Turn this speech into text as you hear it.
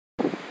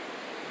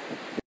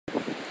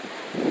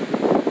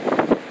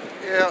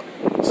Yeah,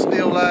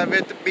 still live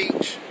at the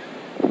beach,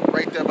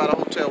 right there by the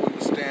hotel we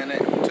were staying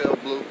at, Hotel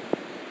Blue.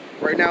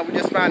 Right now we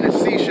just finding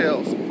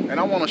seashells, and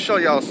I want to show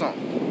y'all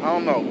something. I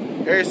don't know,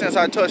 ever since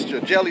I touched a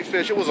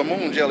jellyfish, it was a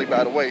moon jelly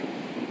by the way,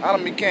 I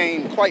done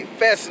became quite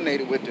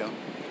fascinated with them.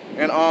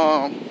 And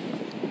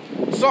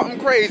something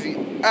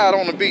crazy out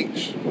on the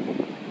beach.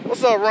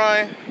 What's up,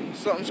 Ryan?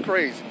 Something's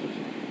crazy.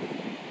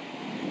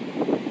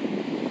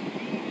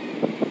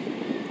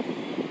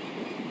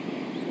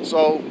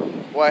 So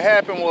what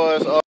happened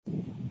was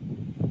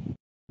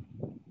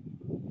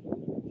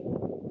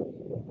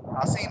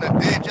I seen a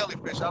dead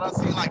jellyfish. I done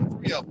seen like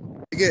 3 of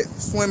them. They get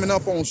swimming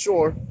up on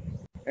shore,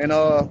 and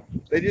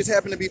they just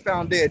happened to be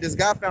found dead. This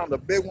guy found a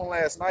big one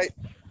last night,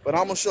 but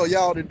I'm gonna show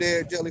y'all the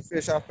dead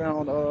jellyfish I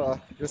found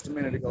just a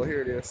minute ago.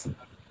 Here it is.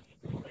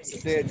 It's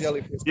a dead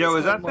jellyfish. Yo,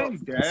 is that thing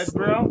dead,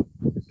 bro?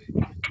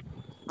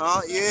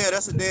 Yeah,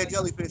 that's a dead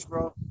jellyfish,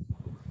 bro.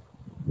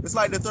 It's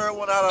like the 3rd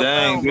one I done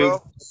Dang, found, dude.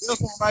 bro. This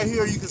one right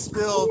here, you can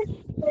still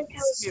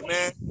see it,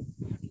 man.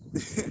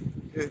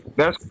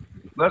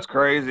 That's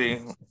crazy.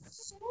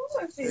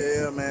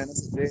 Yeah, man,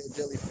 that's a dead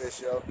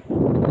jellyfish, yo.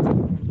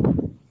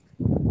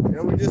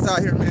 Yeah, we just out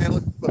here, man,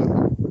 looking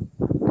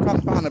for, trying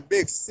to find a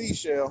big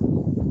seashell.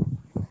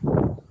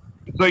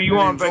 So you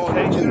on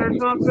vacation or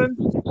something?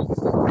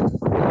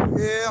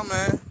 Yeah,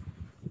 man.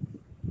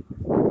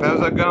 How's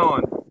that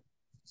going?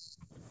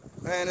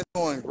 Man, it's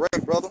going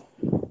great, brother.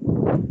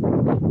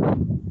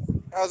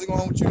 How's it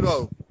going with you,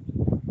 though?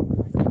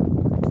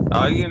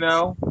 You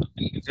know,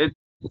 it's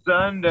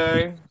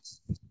Sunday.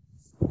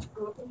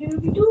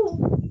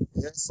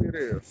 Yes, it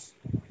is.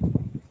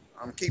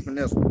 I'm keeping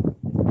this one.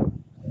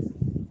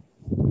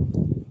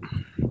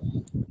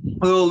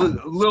 A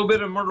little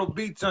bit of Myrtle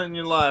Beach on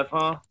your life,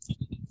 huh?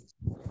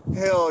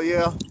 Hell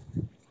yeah.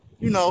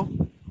 You know,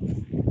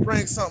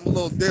 bring something a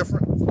little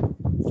different.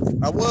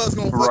 I was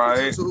going to fuck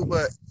with YouTube,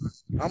 but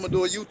I'm going to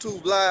do a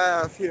YouTube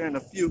live here in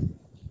a few.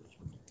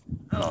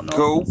 I don't know.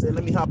 Cool. So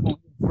let me hop on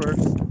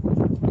first.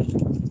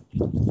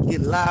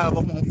 Get live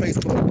up on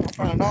Facebook. I'm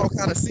finding all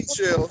kind of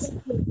seashells.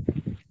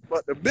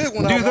 But the big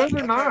one, dude, those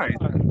are nice.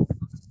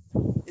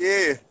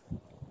 Yeah.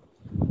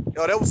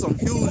 Yo, there was some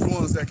huge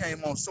ones that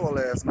came on shore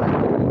last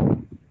night.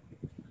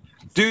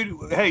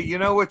 Dude, hey, you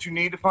know what you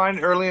need to find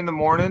early in the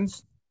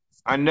mornings?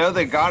 I know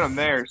they got them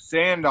there.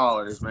 Sand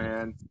dollars,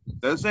 man.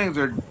 Those things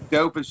are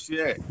dope as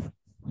shit.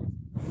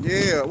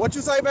 Yeah. What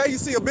you say, man? You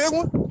see a big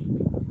one?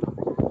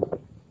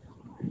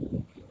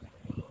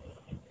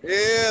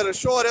 Yeah, the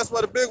shore, that's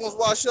where the big ones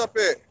wash up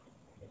at.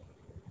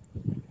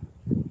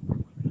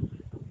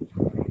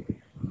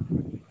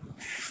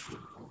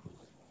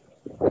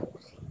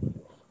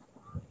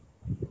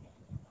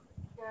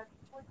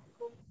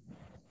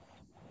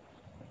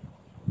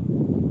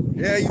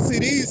 Yeah, you see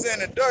these in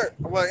the dirt.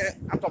 Well,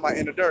 I'm talking about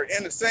in the dirt,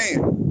 in the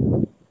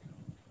sand.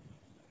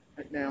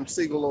 That damn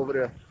seagull over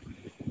there.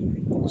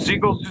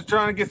 Seagull's just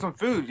trying to get some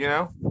food, you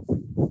know?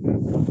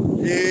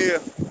 Yeah.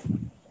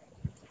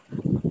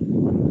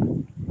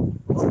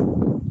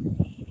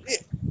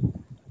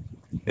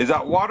 Is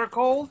that water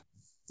cold?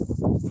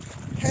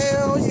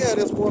 Hell yeah,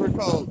 this water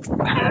cold.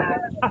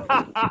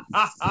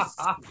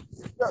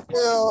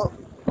 Goddamn,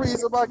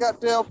 freeze up my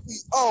goddamn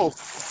feet.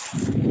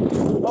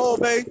 Oh,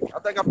 babe, I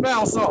think I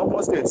found something.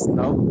 What's this?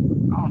 No,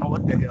 I don't know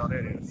what the hell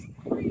that is.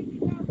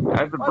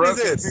 That's a what is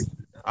this? Piece,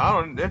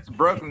 it's a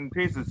broken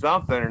piece of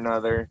something or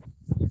another.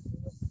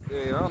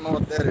 Yeah, I don't know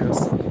what that is.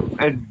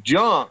 It's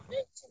junk.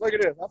 Look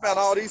at this. I found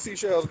all these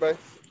seashells, babe.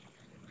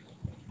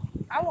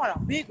 I want a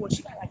big one.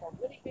 She got like a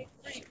really big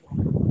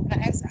one.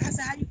 And I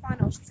said, how you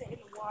find those? She said, in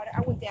the water. I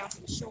went down to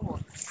the shore,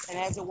 and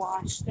as it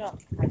washed up,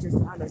 I just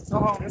found it.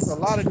 Oh, there's a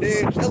lot of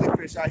dead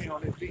jellyfish out here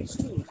on this beach,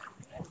 too.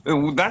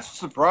 That's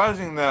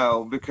surprising,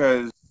 though,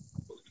 because...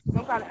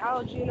 Some kind of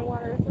allergy in the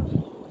water or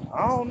something?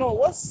 I don't know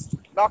what's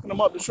knocking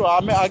them up the shore.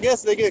 I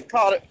guess they get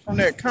caught from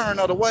that current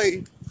of the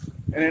wave,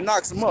 and it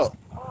knocks them up.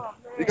 Oh,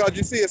 because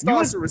you see it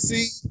starts to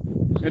recede,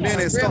 and then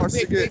it starts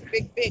to get...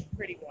 Big,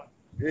 pretty one.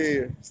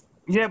 Yeah.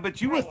 Yeah, but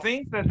you would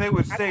think that they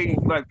would stay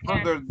like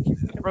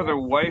further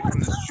away from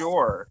the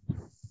shore.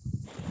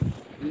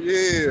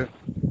 Yeah.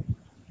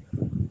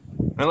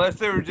 Unless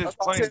they were just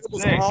playing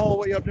sick. All the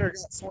way up there,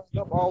 got swung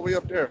up all the way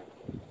up there.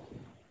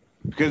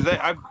 Because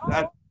I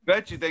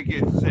bet you they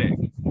get sick.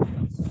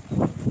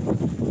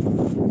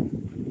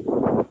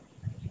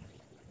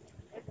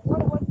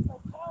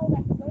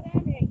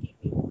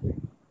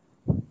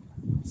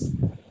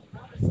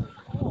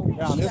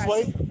 Down this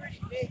way?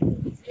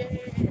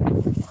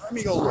 Let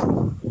me go look.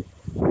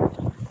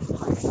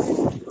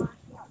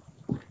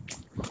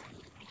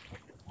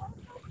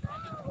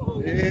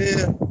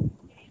 Yeah.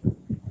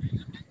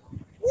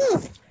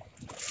 Woo.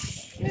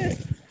 Shit.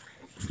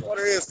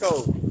 Water is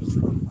cold.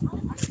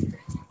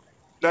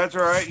 That's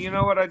all right. You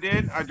know what I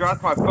did? I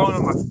dropped my phone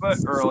on my foot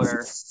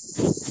earlier.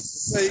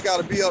 Say you got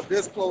to be up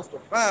this close to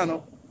find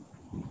them.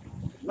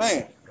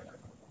 Man.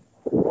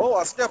 Oh,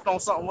 I stepped on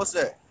something. What's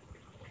that?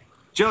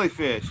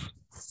 Jellyfish.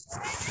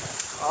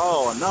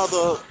 Oh,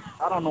 another.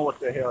 I don't know what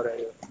the hell that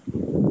is.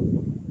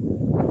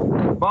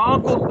 My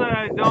uncle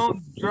said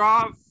don't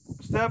drop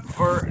step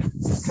or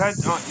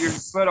cut on your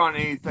foot on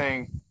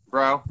anything,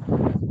 bro.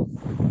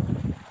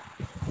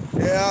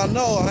 Yeah, I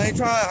know. I ain't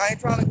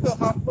trying to cut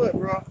my foot,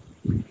 bro.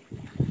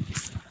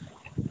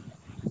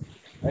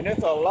 And there's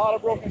a lot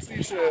of broken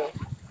seashells.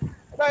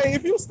 Hey,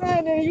 if you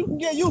stand there, you can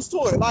get used to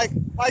it. Like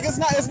it's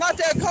not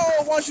that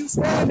cold once you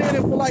stand in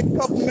it for like a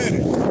couple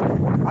minutes.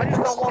 I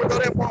just don't want to go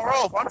that far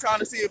off. I'm trying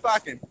to see if I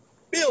can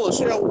feel a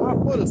shell with my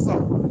foot or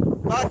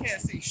something. But I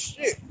can't see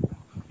shit.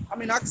 I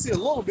mean, I can see a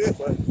little bit,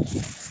 but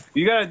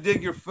You gotta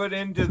dig your foot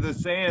into the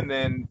sand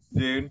then,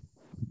 dude.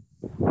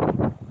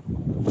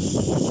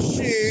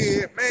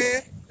 shit,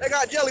 man. They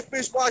got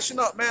jellyfish washing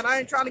up, man. I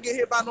ain't trying to get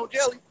hit by no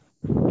jelly.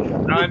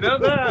 I know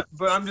that,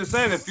 but I'm just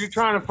saying, if you're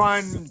trying to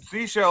find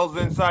seashells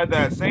inside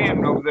that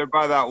sand over there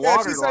by that Yeah,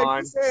 water she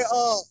line, said,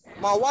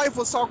 my wife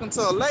was talking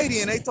to a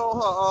lady and they told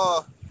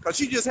her, cause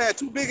she just had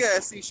two big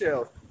ass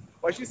seashells.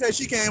 But she said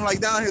she came like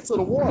down here to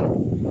the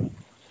water.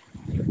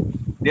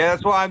 yeah,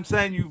 that's why I'm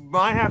saying you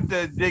might have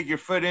to dig your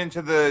foot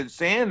into the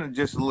sand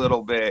just a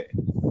little bit.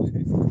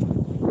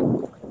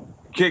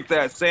 Kick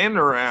that sand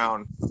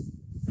around.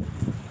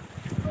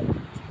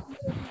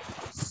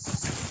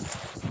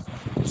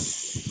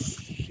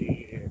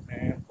 Shit,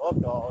 man.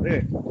 Fuck all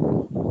that.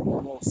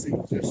 I'm gonna see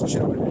just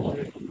chilling and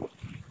shit.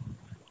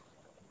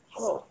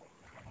 Oh,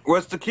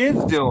 What's the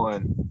kids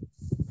doing?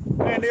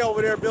 man, they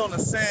over there building a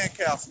sand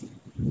castle.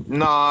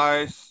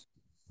 Nice.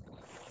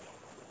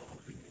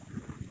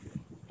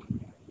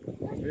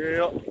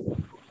 Yeah.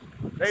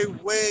 They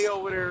way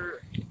over there.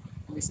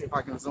 Let me see if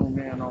I can zoom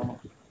in on them.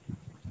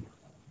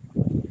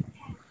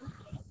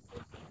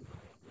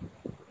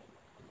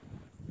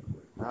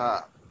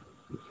 Ah.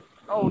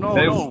 Oh, no,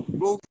 They no.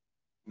 Go.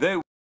 they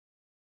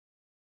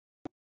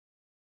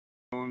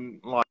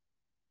like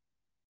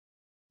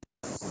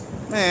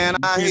Man, you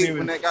I can't hate when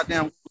even that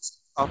goddamn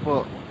pop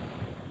up.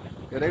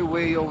 Yeah, they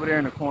way over there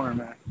in the corner,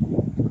 man.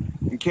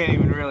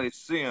 really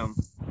see them.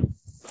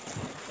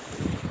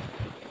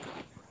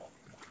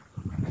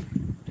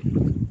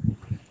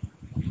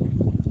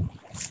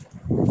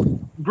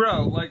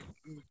 Bro, like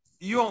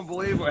you won't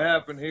believe what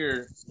happened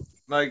here.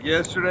 Like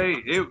yesterday,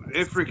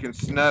 it freaking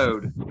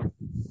snowed.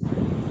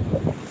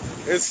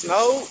 It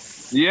snowed.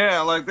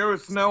 Yeah, like there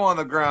was snow on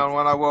the ground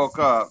when I woke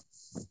up.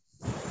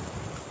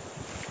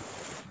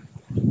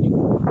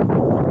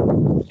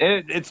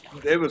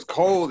 It was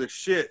cold as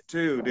shit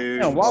too, Man,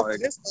 dude. walking Like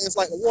this way, it's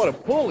like the water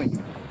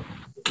pulling.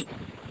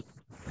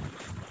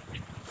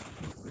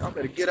 Y'all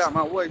better get out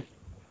my way.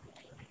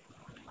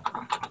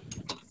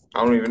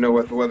 I don't even know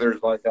what the weather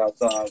is like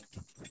outside.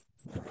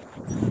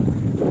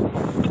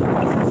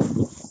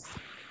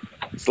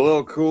 It's a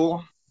little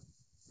cool.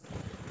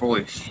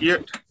 Holy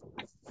shit.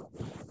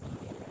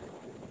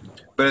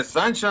 But it's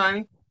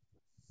sunshiny.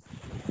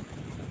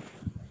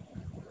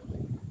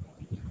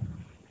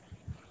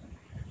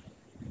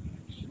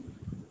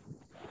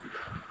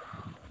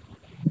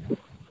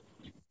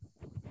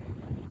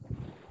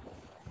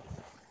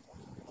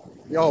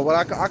 Yo,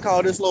 but I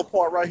call this little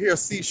part right here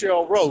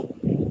Seashell Road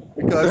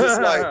because it's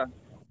like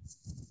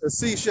the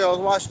seashells.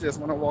 Watch this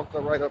when I walked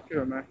up right up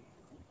here, man.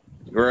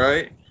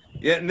 Right?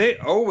 Yeah, and they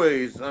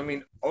always, I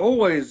mean,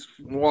 always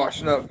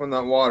washing up from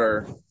that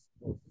water.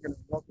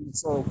 Walking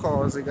these old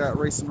cars they got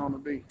racing on the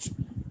beach.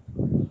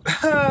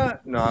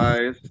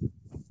 Nice.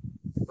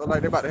 Look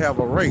like they're about to have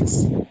a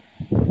race.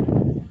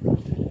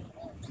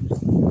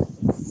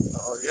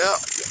 Oh yeah.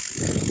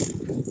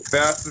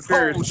 Fast and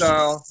Furious Oh shit.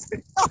 style.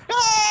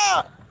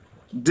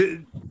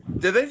 Did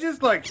they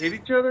just like hit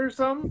each other or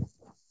something?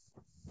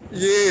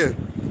 Yeah.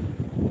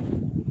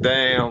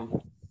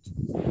 Damn.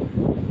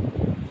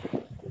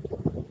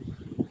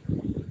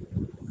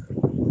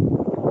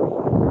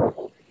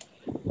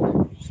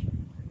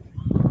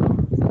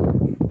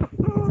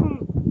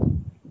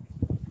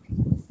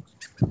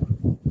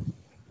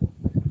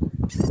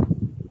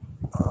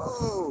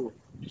 Oh.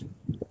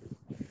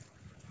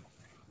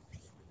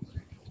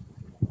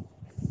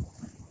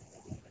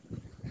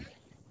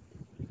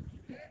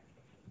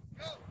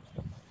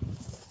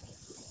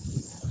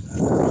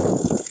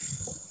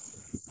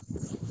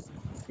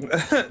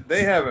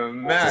 They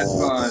having mad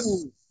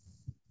fun.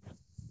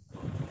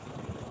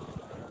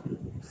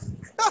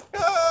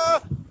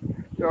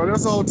 Yo,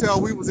 this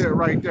hotel we was at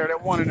right there,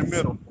 that one in the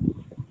middle.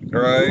 We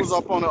Right? was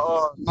up on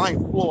the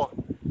ninth floor.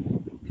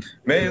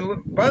 Man, look,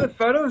 by the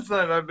photos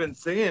that I've been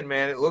seeing,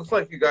 man, it looks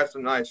like you got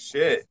some nice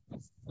shit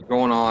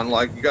going on.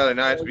 Like you got a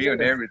nice Oh, view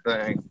and yeah.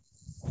 everything.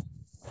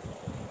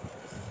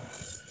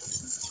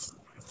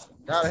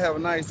 Gotta have a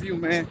nice view,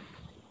 man.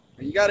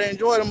 And you gotta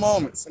enjoy the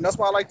moments. And that's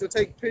why I like to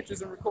take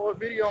pictures and record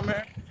video,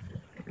 man.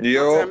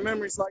 Yup. Sometimes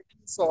memories like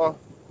this are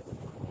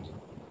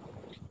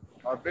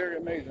very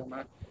amazing,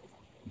 man.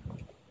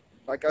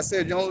 Like I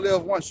said, you only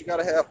live once, you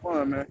gotta have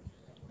fun, man.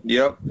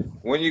 Yep.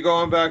 When you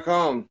going back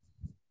home?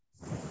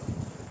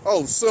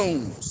 Oh,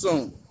 soon,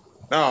 soon.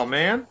 Oh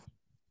man.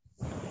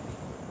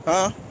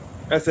 Huh?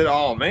 I said,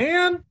 oh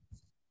man.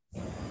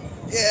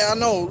 Yeah, I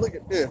know. Look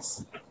at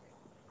this.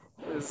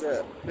 What is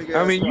that? Big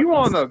I ass mean, rock. you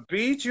on the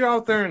beach, you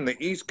out there in the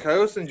East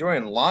Coast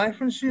enjoying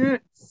life and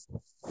shit.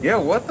 Yeah,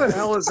 what the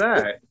hell is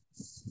that?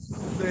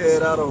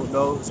 Man, I don't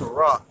know. It's a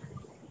rock.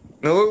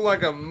 It looked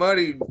like a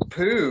muddy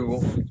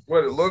poo,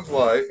 what it looks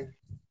like.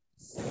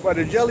 But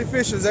the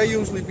jellyfishes, they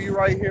usually be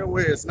right here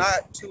where it's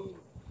not too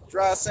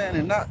dry sand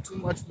and not too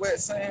much wet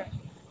sand.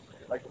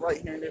 Like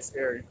right here in this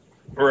area.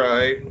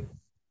 Right.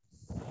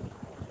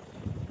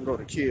 We go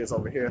to kids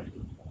over here.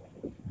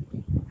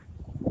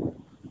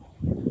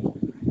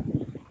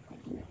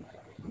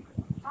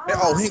 And,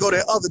 oh, he go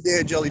that other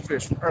dead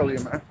jellyfish from earlier,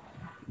 man.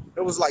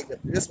 It was like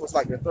this was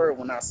like the third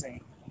one I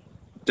seen.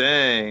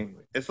 Dang.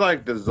 It's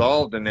like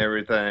dissolved and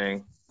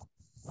everything.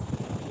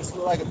 This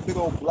look like a big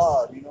old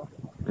blob, you know.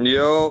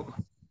 Yup.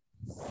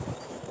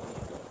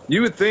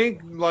 You would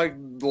think like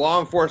law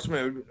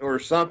enforcement or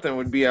something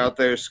would be out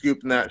there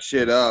scooping that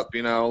shit up,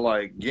 you know,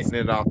 like getting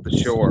it off the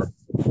shore.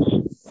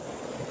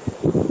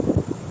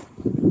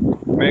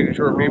 Making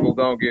sure people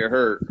don't get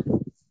hurt.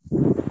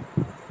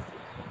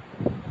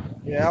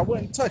 Yeah, I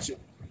wouldn't touch it.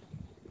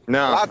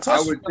 No, But I I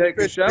touched would the take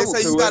a jellyfish. They shovel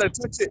say you to it. gotta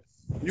touch it.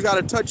 You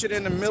gotta touch it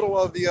in the middle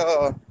of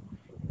the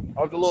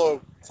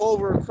little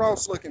clover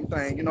cross looking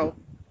thing, you know.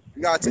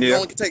 You Yeah.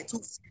 only can take 2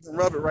 feet and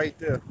rub it right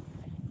there.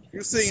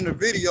 You seen the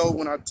video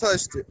when I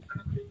touched it,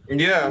 you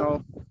Yeah.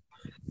 know.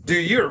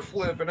 Dude, you're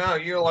flipping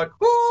out. You're like,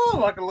 oh,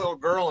 like a little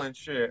girl and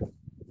shit.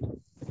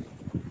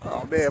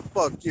 Oh man,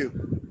 fuck you.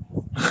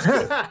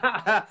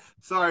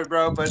 Sorry,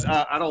 bro, but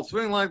I don't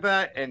swing like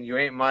that, and you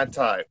ain't my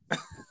type.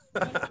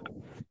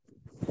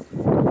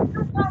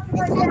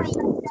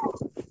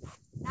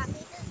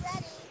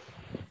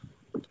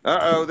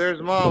 Uh-oh,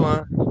 there's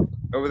Mama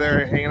over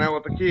there hanging out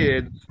with the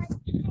kids.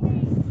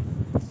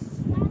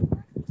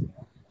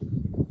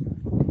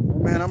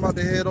 Man, I'm about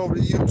to head over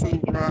to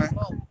YouTube, Ryan.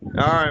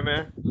 All right,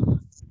 man.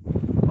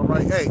 All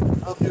right, hey,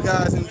 hope you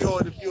guys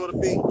enjoyed the view of the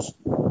beach.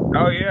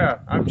 Oh, yeah,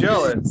 I'm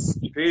jealous.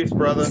 Peace,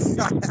 brother.